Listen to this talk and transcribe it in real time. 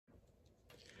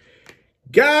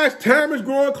Guys, time is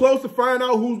growing close to find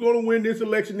out who's going to win this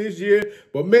election this year.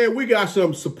 But, man, we got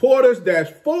some supporters that's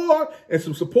for and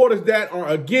some supporters that are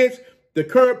against the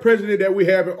current president that we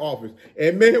have in office.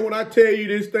 And, man, when I tell you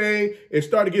this thing is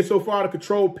starting to get so far out of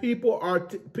control, people are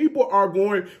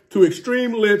going to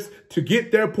extreme lengths to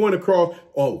get their point across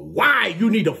on why you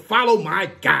need to follow my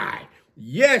guy.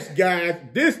 Yes, guys,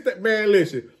 man,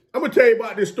 listen, I'm going to tell you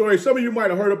about this story. Some of you might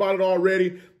have heard about it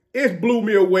already. It blew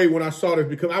me away when I saw this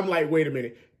because I'm like, wait a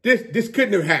minute. This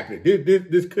couldn't have happened.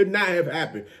 This could not have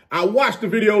happened. I watched the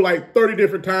video like 30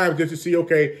 different times just to see,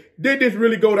 okay, did this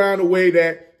really go down the way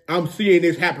that I'm seeing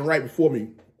this happen right before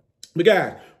me? But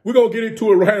guys, we're going to get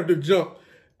into it right off the jump.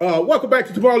 Welcome back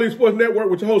to Tomorrow League Sports Network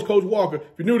with your host, Coach Walker. If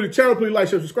you're new to the channel, please like,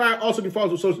 share, subscribe. Also, you can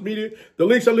follow us on social media. The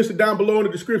links are listed down below in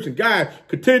the description. Guys,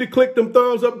 continue to click them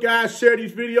thumbs up, guys. Share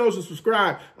these videos and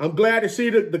subscribe. I'm glad to see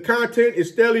that the content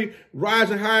is steadily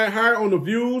rising higher and higher on the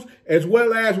views, as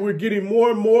well as we're getting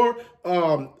more and more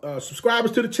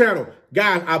subscribers to the channel.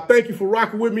 Guys, I thank you for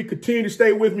rocking with me. Continue to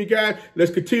stay with me, guys.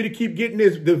 Let's continue to keep getting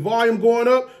the volume going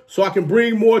up so I can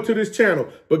bring more to this channel.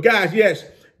 But guys, yes,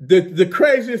 the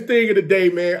craziest thing of the day,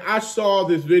 man, I saw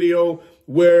this video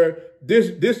where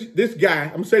this guy,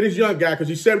 I'm gonna say this young guy because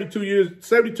he's 72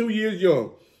 years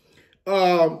young.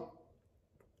 Let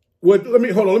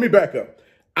me back up.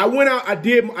 I went out, I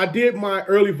did my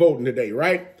early voting today,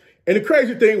 right? And the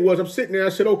crazy thing was I'm sitting there, I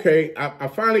said, okay, I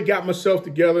finally got myself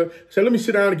together. I said, let me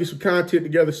sit down and get some content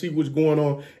together, see what's going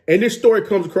on. And this story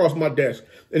comes across my desk.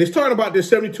 And it's talking about this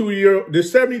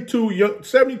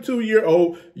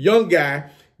 72-year-old young guy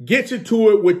gets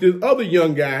into it with this other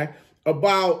young guy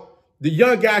about the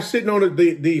young guy sitting on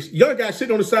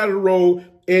the side of the road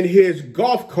in his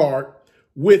golf cart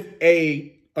with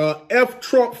a F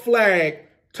Trump flag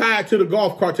tied to the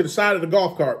golf cart, to the side of the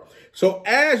golf cart. So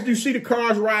as you see the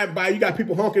cars ride by, you got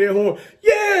people honking their horn.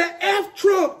 Yeah, F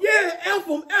Trump. Yeah, F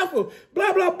him,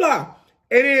 blah, blah, blah.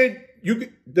 And then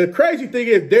the crazy thing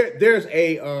is there's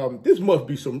this must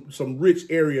be some rich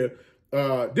area.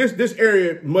 This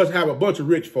area must have a bunch of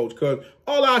rich folks because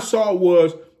all I saw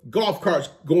was golf carts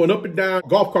going up and down,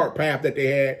 golf cart path that they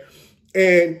had.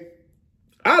 And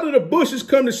out of the bushes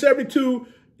come the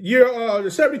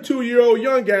 72-year-old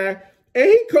young guy, and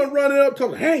he come running up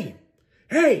talking, hey,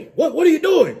 what are you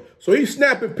doing? So he's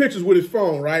snapping pictures with his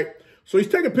phone, right? So he's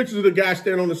taking pictures of the guy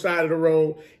standing on the side of the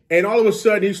road. And all of a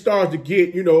sudden, he starts to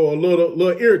get, a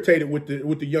little irritated with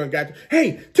the young guy.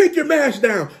 Hey, take your mask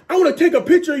down. I want to take a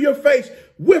picture of your face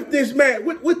with this mask,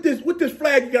 with this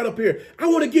flag you got up here. I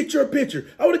want to get your picture.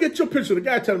 The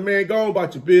guy telling him, man, go on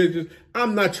about your business.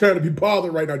 I'm not trying to be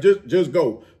bothered right now. Just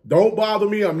go. Don't bother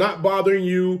me. I'm not bothering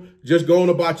you. Just go on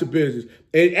about your business.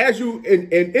 And as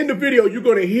in the video, you're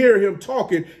going to hear him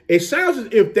talking. It sounds as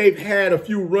if they've had a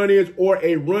few run-ins or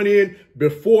a run-in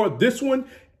before this one.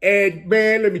 And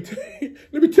man, let me tell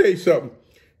you something.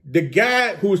 The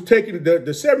guy who was taking the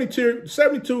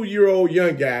 72-year-old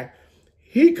young guy,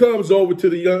 he comes over to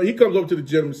the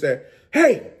gentleman and said,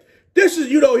 hey, this is,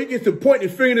 he gets to point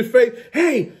his finger in his face.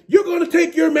 Hey, you're going to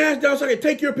take your mask down so I can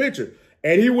take your picture.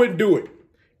 And he wouldn't do it.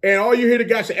 And all you hear the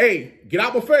guy say, hey, get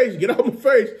out my face, get out my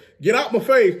face, get out my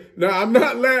face. Now, I'm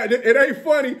not laughing. It ain't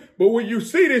funny. But when you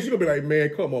see this, you're going to be like, man,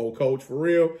 come on, coach, for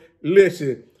real.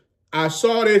 Listen. I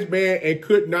saw this, man, and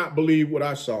could not believe what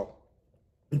I saw.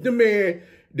 The man,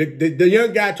 the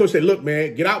young guy said, look,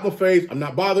 man, get out my face. I'm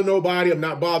not bothering nobody. I'm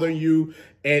not bothering you.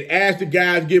 And as the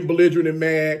guys get belligerent and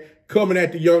mad, coming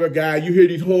at the younger guy, you hear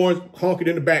these horns honking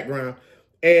in the background.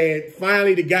 And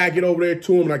finally, the guy get over there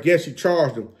to him, and I guess he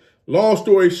charged him. Long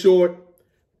story short,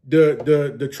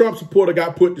 the Trump supporter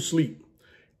got put to sleep.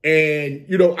 And,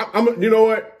 you know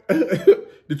what?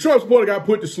 The Trump supporter got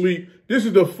put to sleep. This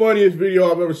is the funniest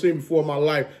video I've ever seen before in my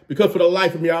life because for the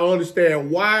life of me, I don't understand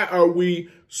why are we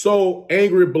so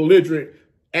angry and belligerent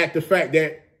at the fact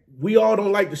that we all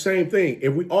don't like the same thing.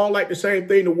 If we all like the same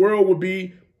thing, the world would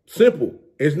be simple.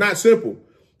 It's not simple.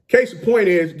 Case in point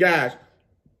is, guys,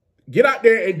 get out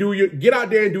there and do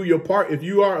your part. If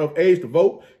you are of age to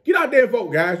vote, get out there and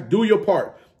vote, guys. Do your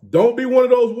part. Don't be one of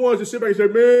those ones that sit back and say,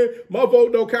 man, my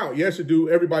vote don't count. Yes, it do.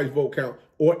 Everybody's vote count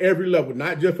on every level,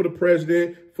 not just for the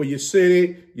president, for your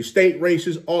Senate, your state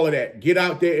races, all of that. Get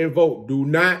out there and vote. Do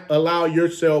not allow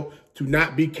yourself to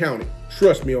not be counted.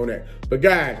 Trust me on that. But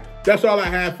guys, that's all I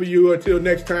have for you. Until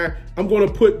next time, I'm going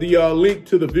to put the link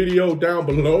to the video down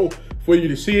below for you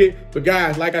to see it. But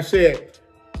guys, like I said,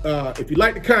 if you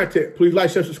like the content, please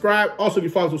like, share, subscribe. Also, you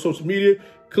can follow us on social media.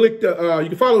 You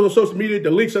can follow us on social media.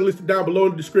 The links are listed down below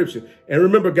in the description. And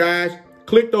remember, guys,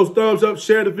 click those thumbs up,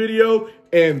 share the video,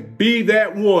 and be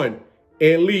that one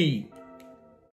and lead.